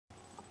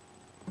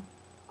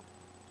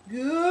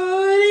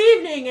Good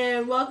evening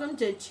and welcome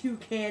to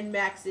Toucan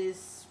Max's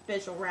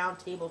special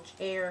roundtable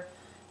chair.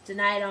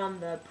 Tonight on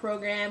the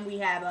program we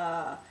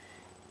have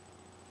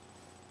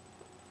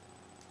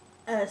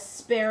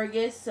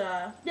asparagus.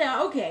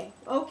 Okay.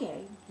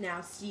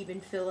 Now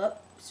Stephen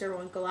Phillip, Sir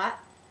Winkelot.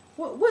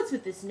 What's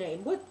with this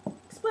name?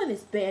 Explain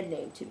this band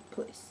name to me,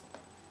 please.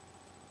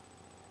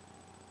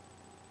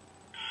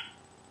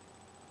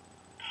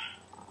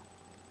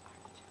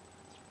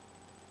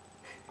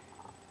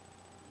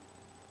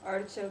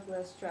 Artichoke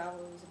Less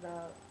Traveled is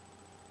about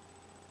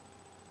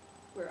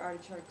where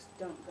artichokes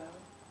don't go.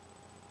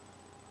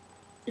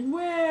 And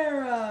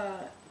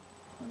where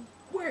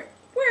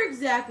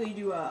exactly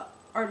do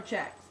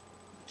artichokes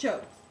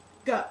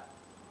go?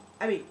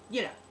 I mean,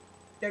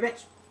 they're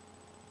rich.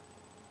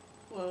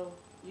 Well,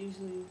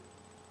 usually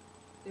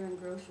they're in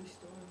grocery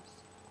stores.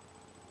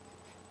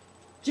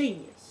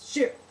 Genius.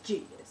 Sure,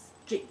 genius.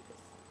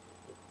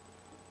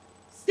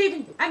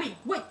 Stephen,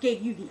 what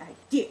gave you the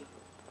idea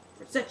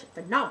for such a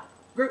phenomenal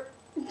group?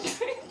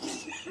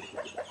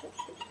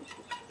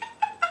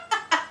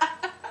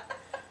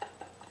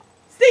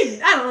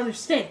 Stephen, I don't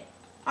understand.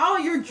 All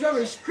your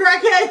drummers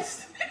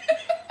crackheads?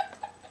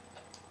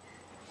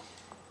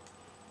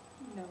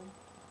 No.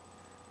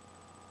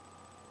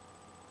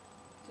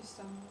 Just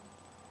some.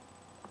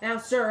 Now,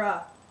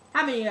 sir,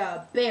 how many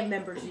band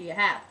members do you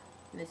have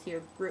in this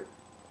here group,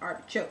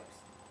 Artichokes?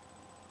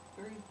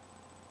 3.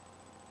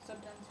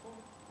 Sometimes 4.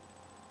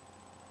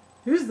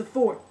 Who's the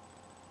fourth?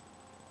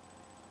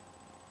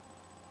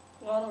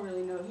 Well, I don't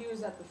really know. He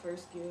was at the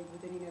first gig,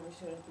 but then he never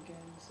showed up again,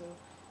 so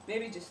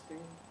maybe just 3.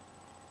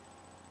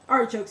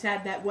 Artichokes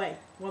had that way.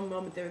 One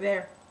moment they're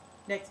there,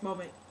 next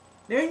moment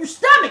they're in your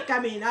stomach. I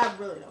really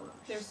don't know.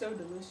 They're so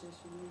delicious,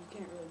 you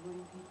can't really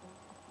blame people.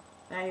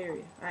 I hear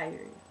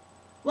you.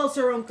 Well,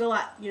 Sir Uncle,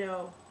 I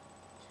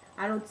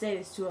don't say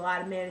this to a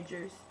lot of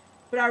managers,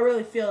 but I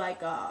really feel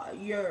like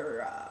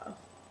you're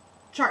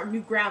charting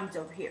new grounds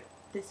over here.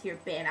 This here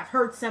band. I've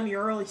heard some of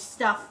your early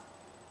stuff.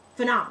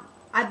 Phenomenal.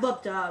 I'd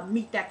love to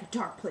meet that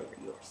guitar player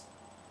of yours.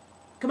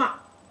 Come on.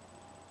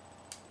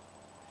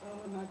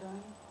 Oh, am I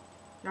dying?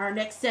 In our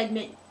next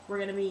segment, we're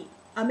going to meet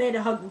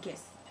Amanda Hug and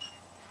Kiss.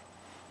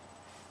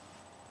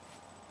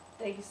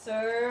 Thank you,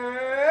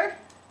 sir.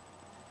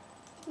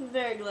 I'm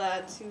very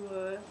glad to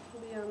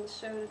be on the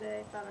show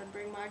today. Thought I'd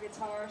bring my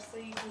guitar so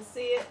you can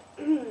see it.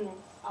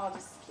 I'll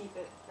just keep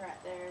it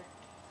right there.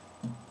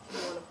 If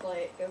you want to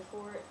play it, go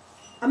for it.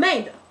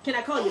 Amanda, can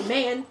I call you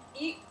man?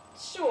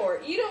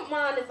 Sure. You don't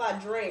mind if I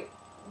drink,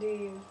 do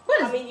you?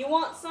 You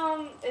want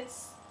some?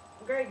 It's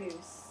Grey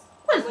Goose.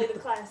 What is with the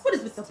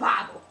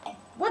bottle?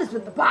 What is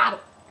with the bottle?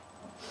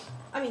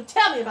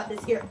 Tell me about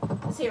this here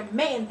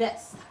man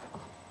vest.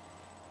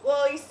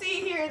 Well, you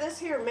see here, this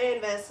here man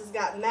vest has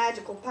got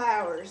magical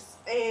powers,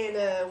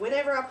 and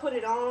whenever I put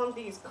it on,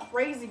 these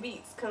crazy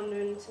beats come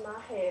into my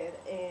head,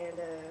 and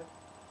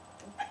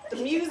the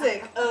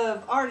music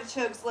of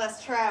Artichokes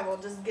Less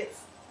Traveled just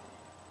gets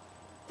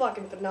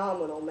fucking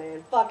phenomenal,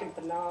 man. Fucking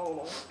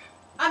phenomenal.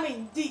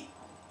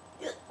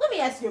 Let me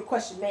ask you a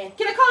question, man.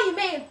 Can I call you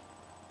man?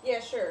 Yeah,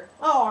 sure.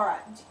 Oh,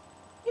 alright.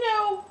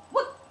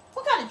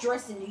 What kind of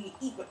dressing do you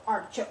eat with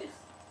artichokes?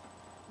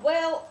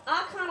 Well,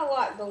 I kind of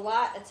like the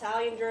light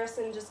Italian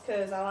dressing just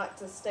because I like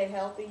to stay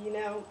healthy,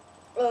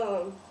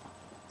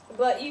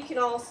 But you can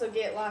also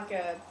get like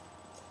a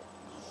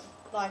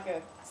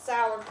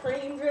sour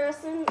cream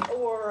dressing,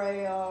 or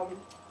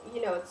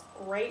it's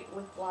great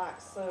with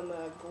like some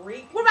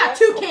Greek. What about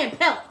toucan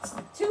pellets?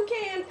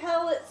 Toucan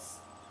pellets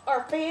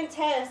are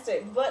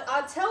fantastic, but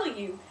I tell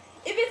you,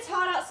 if it's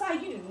hot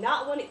outside, you do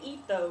not want to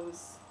eat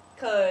those,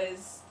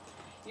 because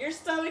your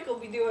stomach will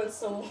be doing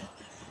some...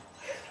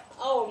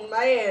 Oh,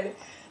 man.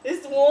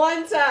 This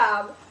one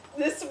time,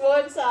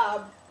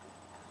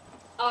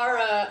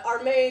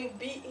 our main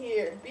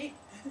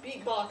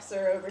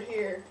beatboxer over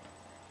here,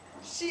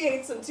 she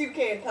ate some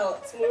toucan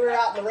pellets when we were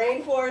out in the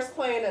rainforest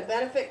playing a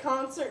benefit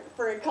concert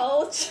for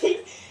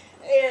ecology.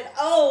 And,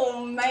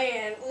 oh,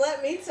 man,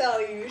 let me tell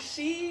you,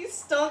 she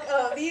stunk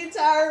up the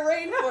entire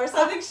rainforest.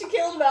 I think she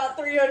killed about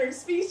 300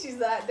 species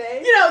that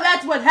day.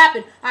 That's what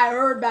happened. I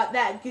heard about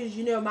that because,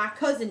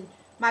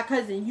 my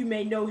cousin, you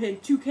may know him,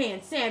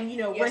 Toucan Sam,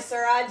 Yes,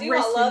 sir, I do.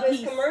 I love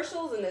his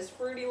commercials, and his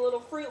fruity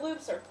little Fruit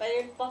Loops are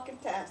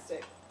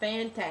fan-fucking-tastic.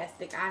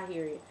 Fantastic, I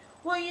hear you.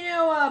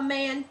 Well,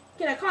 man,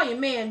 can I call you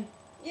man?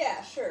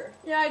 Yeah, sure.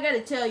 I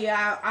gotta tell you,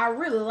 I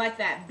really like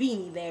that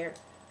beanie there.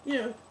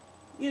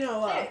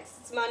 Thanks.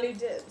 It's my new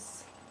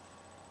dibs.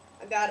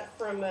 I got it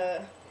from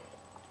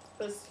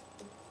this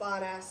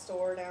fine-ass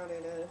store down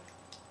in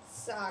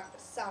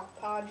South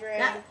Padre.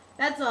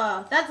 That's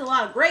a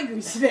lot of Grey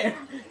Goose there.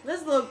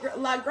 There's a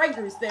lot of Grey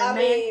Goose there,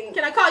 man.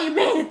 Can I call you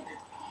man?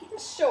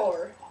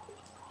 Sure.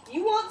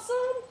 You want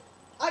some?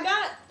 I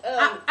got...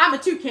 I'm a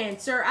toucan,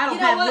 sir. I don't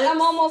have You know what? lips.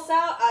 I'm almost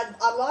out.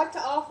 I'd like to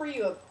offer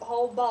you a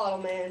whole bottle,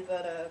 man,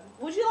 but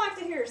would you like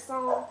to hear a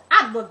song?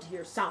 I'd love to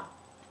hear a song.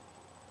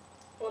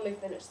 Let me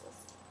finish this.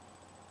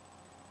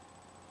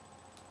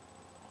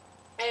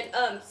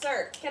 And,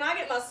 sir, can I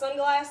get my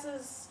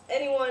sunglasses?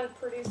 Anyone,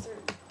 producer,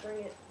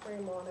 bring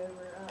them on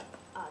over.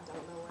 I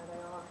don't know where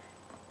they are.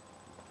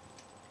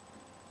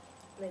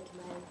 Thank you,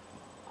 man.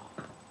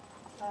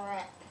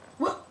 Alright.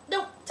 Well,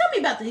 no, tell me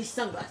about these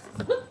sunglasses.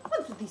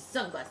 What's with these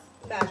sunglasses?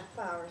 Magic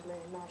powers, man.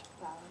 Magic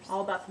powers.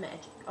 All about the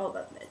magic. All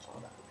about the magic. All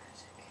about the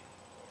magic.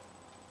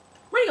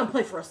 What are you gonna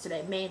play for us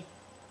today, man?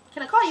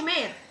 Can I call you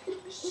man?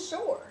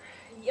 Sure.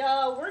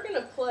 Yeah, we're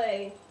gonna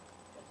play.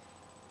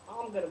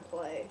 I'm gonna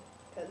play,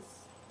 because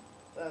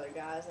the other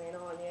guys ain't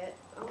on yet.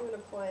 I'm gonna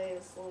play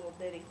this little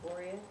ditty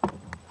for you.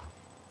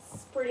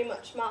 It's pretty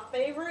much my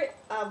favorite.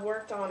 I've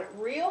worked on it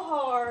real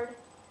hard.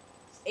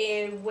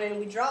 And when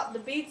we drop the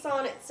beats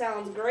on it,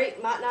 sounds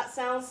great. Might not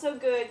sound so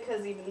good,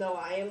 because even though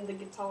I am the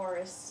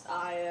guitarist,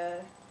 I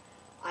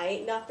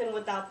ain't nothing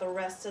without the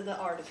rest of the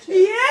Artichokes.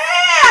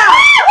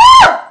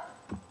 Yeah!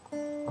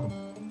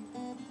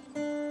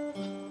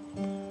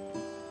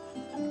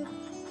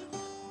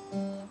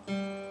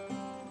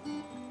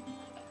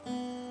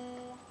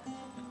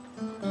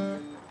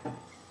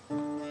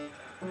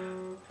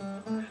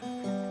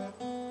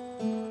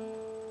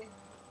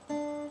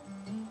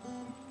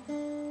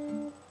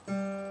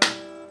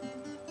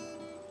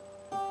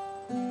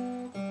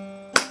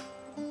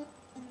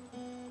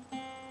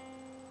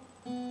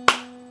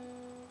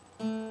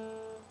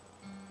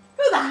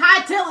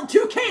 Telling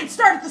Toucan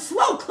started the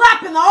slow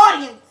clap in the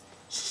audience.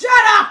 Shut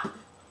up!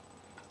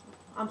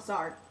 I'm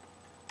sorry.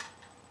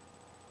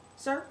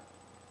 Sir?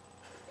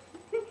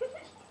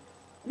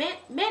 Man,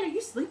 are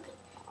you sleeping?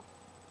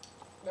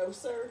 No,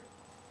 sir.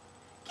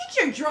 Get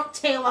your drunk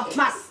tail off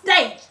my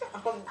stage.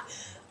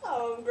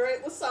 I'm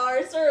greatly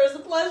sorry, sir. It was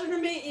a pleasure to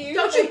meet you.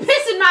 Don't you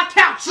piss in my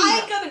couch either. I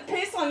ain't gonna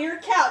piss on your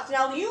couch.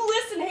 Now, you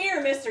listen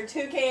here, Mr.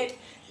 Toucan.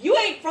 You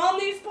ain't from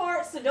these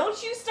parts, so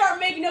don't you start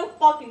making no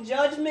fucking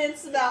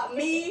judgments about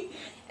me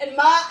and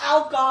my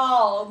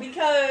alcohol,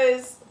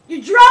 because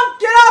you're drunk.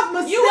 Get off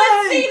my stage. You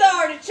wouldn't see the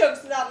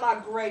Artichokes without my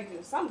Grey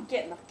Goose. I'm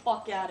getting the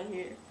fuck out of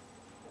here.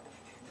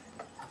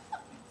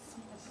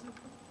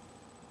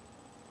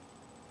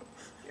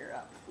 You're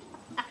up.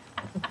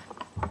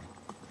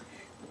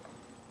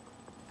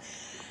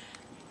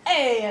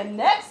 And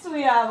next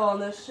we have on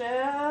the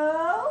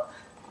show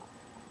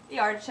the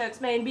Artichokes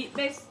main beat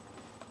bass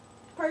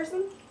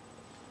person,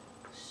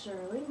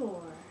 Shirley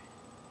Moore.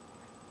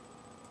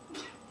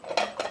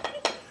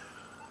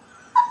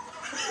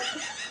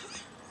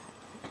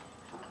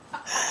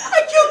 I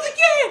killed the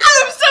can!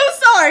 I'm so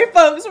sorry,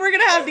 folks. We're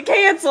gonna have to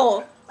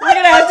cancel. We're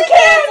gonna have to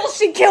cancel.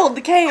 She killed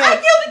the can. I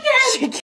killed the can! She